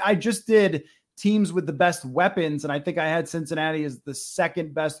I just did teams with the best weapons, and I think I had Cincinnati as the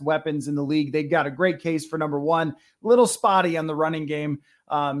second best weapons in the league. They got a great case for number 1, little spotty on the running game.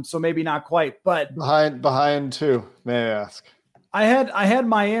 So maybe not quite, but behind 2, may I ask? I had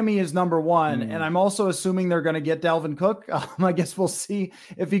Miami as number 1, and I'm also assuming they're going to get Dalvin Cook. I guess we'll see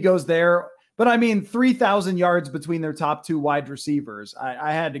if he goes there. But I mean, 3,000 yards between their top 2 wide receivers.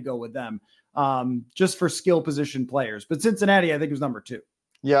 I had to go with them just for skill position players. But Cincinnati, I think, was number 2.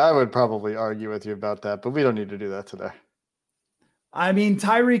 Yeah, I would probably argue with you about that, but we don't need to do that today. I mean,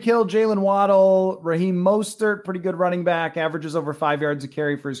 Tyreek Hill, Jalen Waddle, Raheem Mostert, pretty good running back, averages over 5 yards a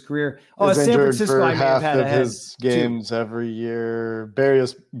carry for his career. Oh, San Francisco, for I may half have had of his games too. Every year.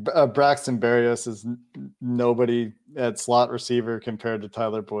 Braxton Berrios is nobody at slot receiver compared to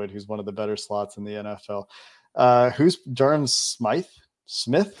Tyler Boyd, who's one of the better slots in the NFL. Who's Durham Smith?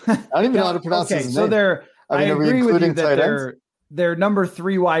 I don't even know how to pronounce his name. So I agree with you that their number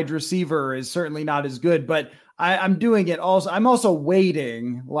 3 wide receiver is certainly not as good, but I'm doing it also. I'm also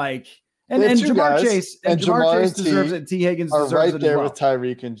waiting, like, and Jamar Chase deserves it. T. Higgins deserves right it there as well. With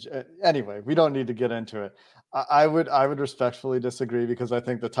Tyreek. And anyway, we don't need to get into it. I would respectfully disagree, because I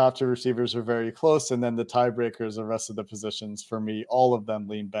think the top 2 receivers are very close, and then the tiebreakers, the rest of the positions for me, all of them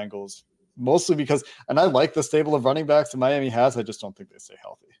lean Bengals, mostly because, and I like the stable of running backs that Miami has. I just don't think they stay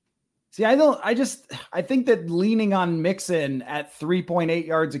healthy. See, I think that leaning on Mixon at 3.8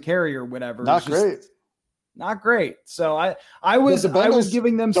 yards a carry or whatever, not great. So I was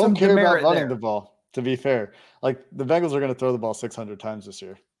giving them some demerit there. Don't care about running the ball, to be fair. Like, the Bengals are going to throw the ball 600 times this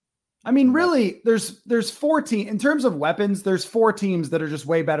year. I mean, really, there's 4 teams in terms of weapons. There's 4 teams that are just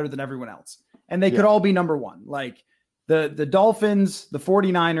way better than everyone else, and they could all be number 1. Like the Dolphins, the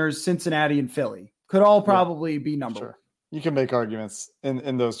 49ers, Cincinnati, and Philly could all probably be number 1. You can make arguments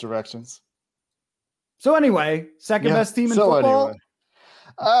in those directions. So anyway, second best team in football. Anyway.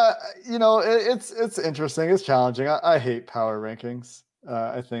 It's interesting. It's challenging. I hate power rankings.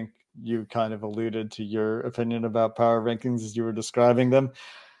 I think you kind of alluded to your opinion about power rankings as you were describing them.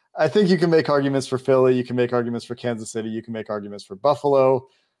 I think you can make arguments for Philly. You can make arguments for Kansas City. You can make arguments for Buffalo.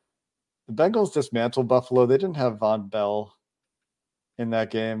 The Bengals dismantled Buffalo. They didn't have Von Miller, in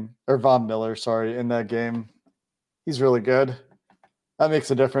that game. He's really good. That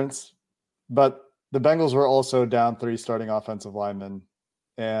makes a difference. But the Bengals were also down 3 starting offensive linemen,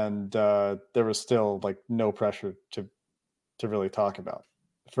 and there was still like no pressure to really talk about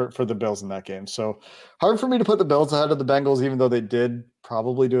for the Bills in that game. So hard for me to put the Bills ahead of the Bengals, even though they did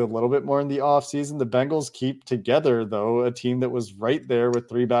probably do a little bit more in the offseason. The Bengals keep together, though, a team that was right there with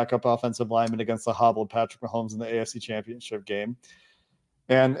 3 backup offensive linemen against the hobbled Patrick Mahomes in the AFC Championship game.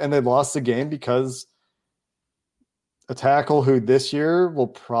 And they lost the game because a tackle who this year will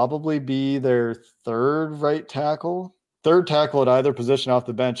probably be their 3rd right tackle third tackle at either position off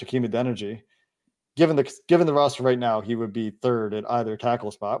the bench, Hakeem Adeniji. Given the roster right now, he would be third at either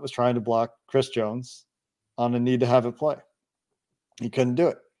tackle spot, was trying to block Chris Jones on a need to have it play. He couldn't do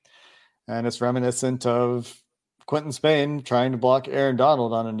it. And it's reminiscent of Quentin Spain trying to block Aaron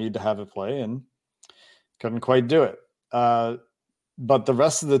Donald on a need to have it play and couldn't quite do it. But the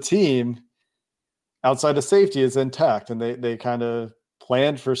rest of the team outside of safety is intact, and they kind of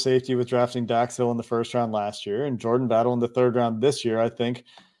planned for safety with drafting Dax Hill in the first round last year, and Jordan Battle in the third round this year, I think,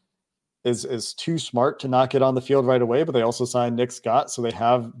 is too smart to not get on the field right away, but they also signed Nick Scott, so they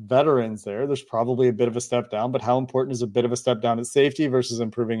have veterans there. There's probably a bit of a step down, but how important is a bit of a step down at safety versus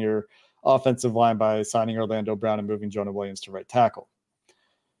improving your offensive line by signing Orlando Brown and moving Jonah Williams to right tackle?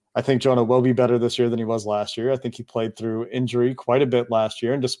 I think Jonah will be better this year than he was last year. I think he played through injury quite a bit last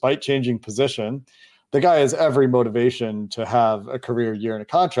year, and despite changing position, the guy has every motivation to have a career year and a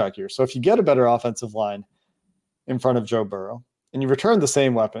contract year. So if you get a better offensive line in front of Joe Burrow and you return the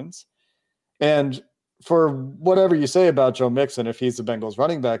same weapons, and for whatever you say about Joe Mixon, if he's the Bengals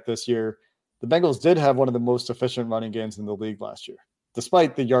running back this year, the Bengals did have one of the most efficient running games in the league last year.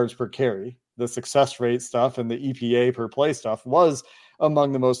 Despite the yards per carry, the success rate stuff and the EPA per play stuff was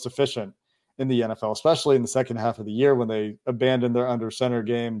among the most efficient in the NFL, especially in the second half of the year when they abandoned their under center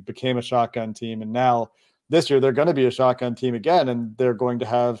game, became a shotgun team. And now this year they're going to be a shotgun team again, and they're going to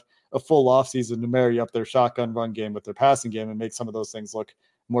have a full offseason to marry up their shotgun run game with their passing game and make some of those things look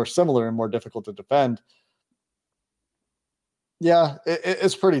more similar and more difficult to defend. Yeah,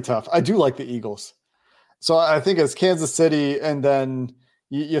 it's pretty tough. I do like the Eagles. So I think it's Kansas City, and then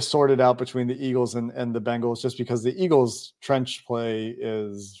you sort it out between the Eagles and the Bengals, just because the Eagles trench play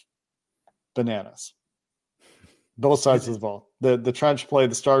is bananas. Both sides of the ball. The trench play,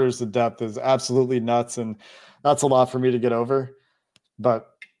 the starters, the depth is absolutely nuts, and that's a lot for me to get over. But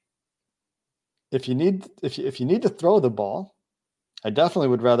if you need to throw the ball, I definitely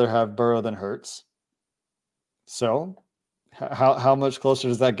would rather have Burrow than Hurts. So how much closer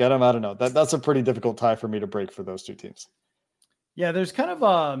does that get him? I don't know. That's a pretty difficult tie for me to break for those two teams. Yeah, there's kind of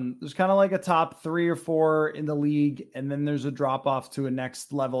like a top 3 or 4 in the league, and then there's a drop off to a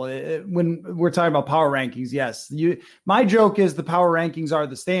next level. When we're talking about power rankings, yes, my joke is the power rankings are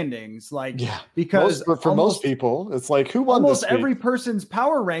the standings, because for most people, it's like who won almost this week? Every person's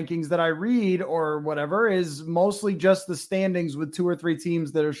power rankings that I read or whatever is mostly just the standings with 2 or 3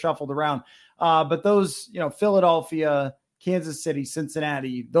 teams that are shuffled around. But those, Philadelphia, Kansas City,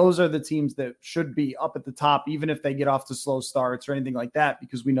 Cincinnati, those are the teams that should be up at the top, even if they get off to slow starts or anything like that,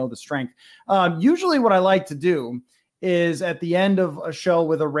 because we know the strength. Usually what I like to do is at the end of a show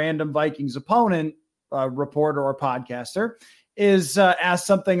with a random Vikings opponent, reporter or podcaster, is ask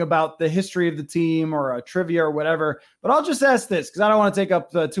something about the history of the team or a trivia or whatever. But I'll just ask this because I don't want to take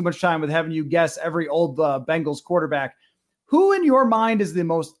up too much time with having you guess every old Bengals quarterback. Who in your mind is the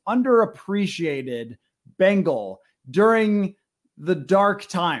most underappreciated Bengal during the dark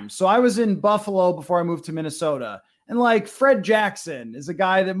times? So I was in Buffalo before I moved to Minnesota, and Fred Jackson is a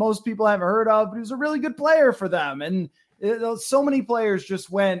guy that most people haven't heard of, but he was a really good player for them. And so many players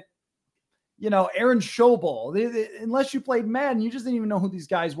just went, Aaron Schobel, unless you played Madden, you just didn't even know who these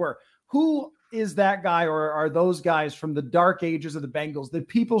guys were. Who is that guy, or are those guys from the dark ages of the Bengals that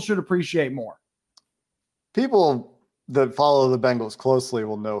people should appreciate more? People that follow the Bengals closely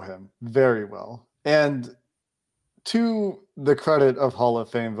will know him very well. And to the credit of Hall of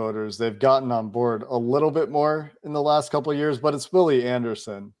Fame voters, they've gotten on board a little bit more in the last couple of years, but it's Willie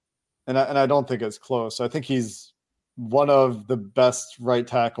Anderson. And I don't think it's close. I think he's one of the best right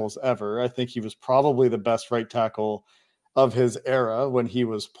tackles ever. I think he was probably the best right tackle of his era when he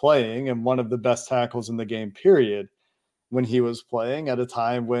was playing, and one of the best tackles in the game, period, when he was playing at a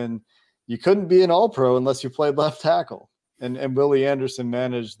time when you couldn't be an all-pro unless you played left tackle. And Willie Anderson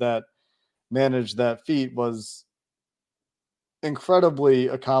managed that feat, was incredibly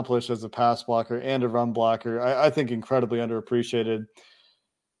accomplished as a pass blocker and a run blocker. I think incredibly underappreciated.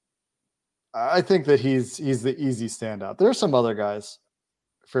 I think that he's the easy standout. There are some other guys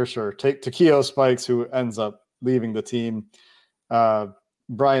for sure. Take Takeo Spikes, who ends up leaving the team.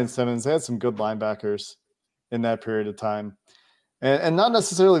 Brian Simmons. They had some good linebackers in that period of time. And not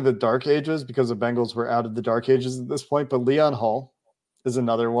necessarily the dark ages, because the Bengals were out of the dark ages at this point, but Leon Hall is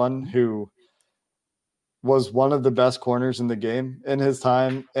another one who was one of the best corners in the game in his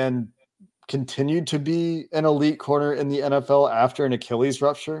time and continued to be an elite corner in the NFL after an Achilles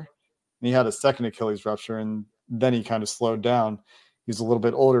rupture. And he had a second Achilles rupture, and then he kind of slowed down. He was a little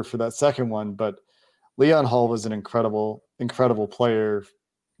bit older for that second one, but Leon Hall was an incredible, incredible player,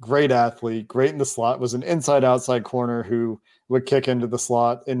 great athlete, great in the slot, was an inside-outside corner who would kick into the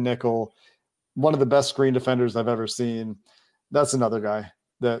slot in nickel, one of the best screen defenders I've ever seen. That's another guy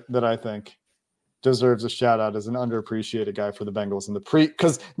that I think deserves a shout out as an underappreciated guy for the Bengals in the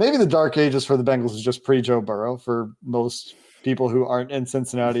because maybe the dark ages for the Bengals is just pre Joe Burrow for most people who aren't in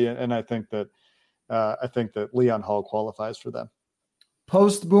Cincinnati. And I think that Leon Hall qualifies for them.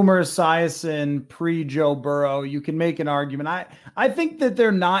 Post Boomer Esiason, pre Joe Burrow, you can make an argument. I think that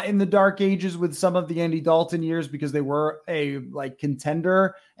they're not in the dark ages with some of the Andy Dalton years because they were a like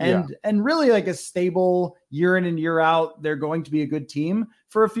contender and really like a stable year in and year out. They're going to be a good team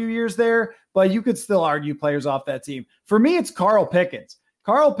for a few years there, but you could still argue players off that team. For me, it's Carl Pickens.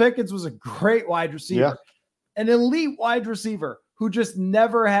 Carl Pickens was a great wide receiver, an elite wide receiver who just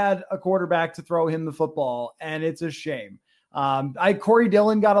never had a quarterback to throw him the football, and it's a shame. Corey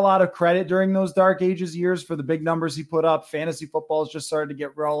Dillon got a lot of credit during those dark ages years for the big numbers he put up. Fantasy football has just started to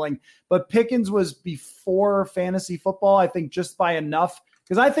get rolling, but Pickens was before fantasy football, I think, just by enough,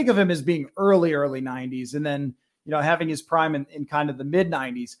 because I think of him as being early 90s and then, having his prime in kind of the mid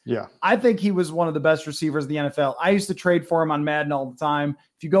 90s. Yeah. I think he was one of the best receivers in the NFL. I used to trade for him on Madden all the time.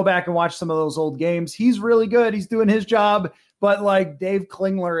 If you go back and watch some of those old games, he's really good. He's doing his job, but like Dave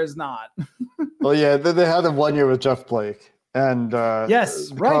Klingler is not. Well, yeah, they had him 1 year with Jeff Blake. And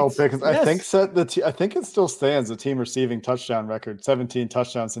Carl Pickens, yes. I think it still stands the team receiving touchdown record, 17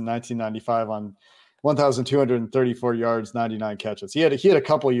 touchdowns in 1995 on 1,234 yards, 99 catches. He had a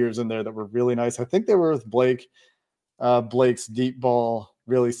couple years in there that were really nice. I think they were with Blake. Blake's deep ball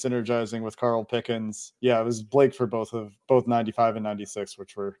really synergizing with Carl Pickens. Yeah, it was Blake for both 95 and 96,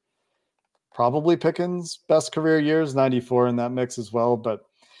 which were probably Pickens' best career years, 94 in that mix as well. But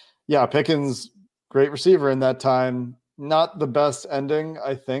yeah, Pickens, great receiver in that time. Not the best ending,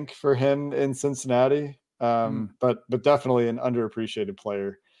 I think, for him in Cincinnati, but definitely an underappreciated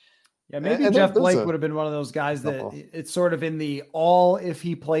player. Yeah, maybe Jeff Blake would have been one of those guys that it's sort of in the all if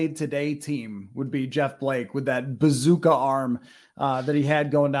he played today team would be Jeff Blake with that bazooka arm that he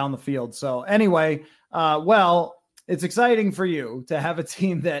had going down the field. So anyway, it's exciting for you to have a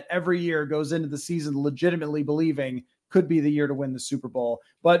team that every year goes into the season legitimately believing could be the year to win the Super Bowl,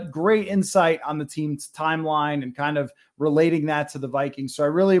 but great insight on the team's timeline and kind of relating that to the Vikings. So I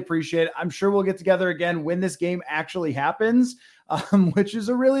really appreciate it. I'm sure we'll get together again when this game actually happens, which is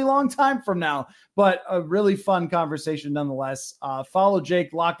a really long time from now, but a really fun conversation nonetheless. Follow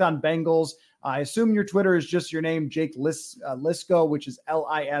Jake, Locked On Bengals. I assume your Twitter is just your name, Jake Liscow, which is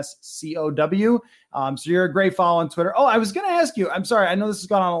Liscow. So you're a great follow on Twitter. Oh, I was going to ask you, I'm sorry, I know this has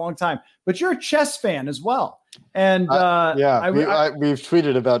gone on a long time, but you're a chess fan as well. And we've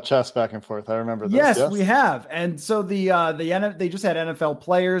tweeted about chess back and forth. I remember this. Yes, we have. And so they just had NFL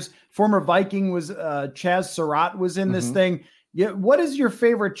players. Former Viking was Chaz Surratt was in this thing. Yeah, what is your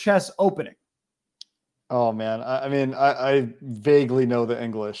favorite chess opening? Oh man, I vaguely know the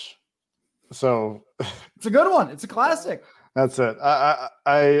English, so it's a good one. It's a classic. That's it.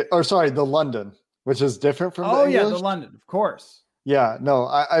 The London, which is different from the English. The London, of course. Yeah, no,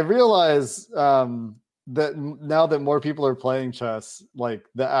 I realize that now that more people are playing chess, like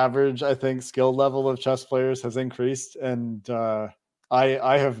the average, I think, skill level of chess players has increased, and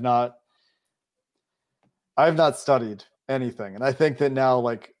I have not studied anything, and I think that now,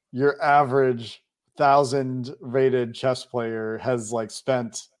 like, your average 1,000 rated chess player has like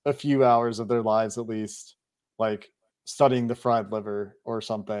spent a few hours of their lives at least, like studying the fried liver or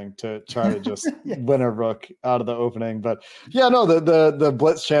something to try to just win a rook out of the opening. But yeah, no, the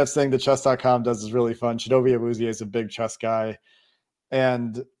blitz chance thing that chess.com does is really fun. Chidobe Awuzie is a big chess guy.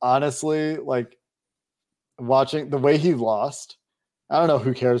 And honestly, like watching the way he lost, I don't know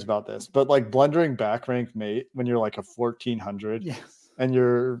who cares about this, but like blundering back ranked mate when you're like a 1,400 and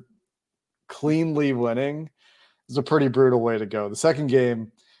you're cleanly winning is a pretty brutal way to go. The second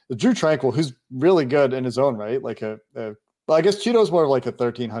game, Drew Tranquil, who's really good in his own right, like well, I guess Cheeto's more like a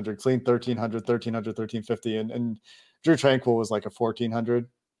 1,300, clean 1,300, 1,350, and Drew Tranquil was like a 1,400,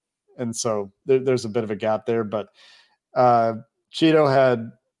 and so there's a bit of a gap there. But Cheeto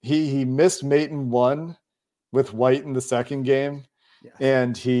had he missed mate in one with White in the second game,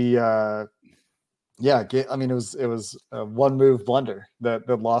 and he it was a one move blunder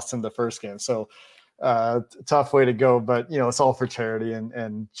that lost him the first game. So. Tough way to go, but it's all for charity,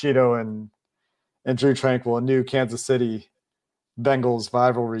 and Cheeto and Drew Tranquil, a new Kansas City Bengals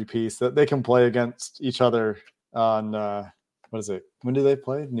rivalry piece that they can play against each other on what is it? When do they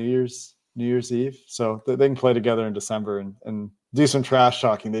play? New Year's Eve. So they can play together in December and do some trash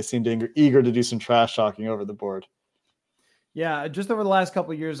talking. They seem eager to do some trash talking over the board. Yeah, just over the last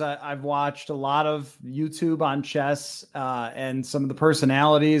couple of years, I've watched a lot of YouTube on chess and some of the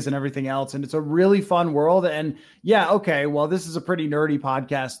personalities and everything else. And it's a really fun world. And yeah, okay, well, this is a pretty nerdy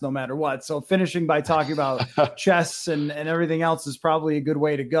podcast no matter what. So finishing by talking about chess and everything else is probably a good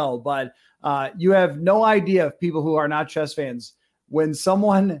way to go. But you have no idea of people who are not chess fans when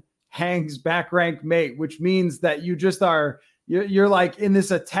someone hangs back rank mate, which means that you just are – you're like in this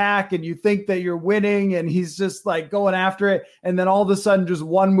attack and you think that you're winning and he's just like going after it. And then all of a sudden just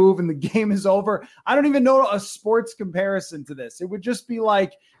one move and the game is over. I don't even know a sports comparison to this. It would just be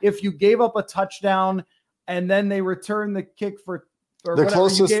like if you gave up a touchdown and then they return the kick for the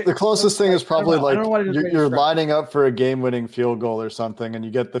closest thing is probably like you're lining up for a game-winning field goal or something and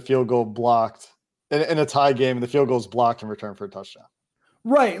you get the field goal blocked in a tie game and the field goal is blocked in return for a touchdown.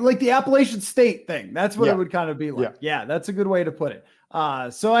 Right. Like the Appalachian State thing. That's what it would kind of be like. Yeah, that's a good way to put it.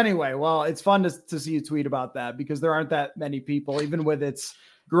 So anyway, well, it's fun to see you tweet about that because there aren't that many people, even with its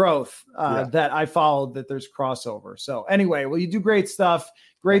growth that I followed, that there's crossover. So anyway, well, you do great stuff.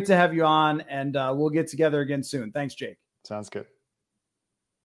 Great to have you on, and we'll get together again soon. Thanks, Jake. Sounds good.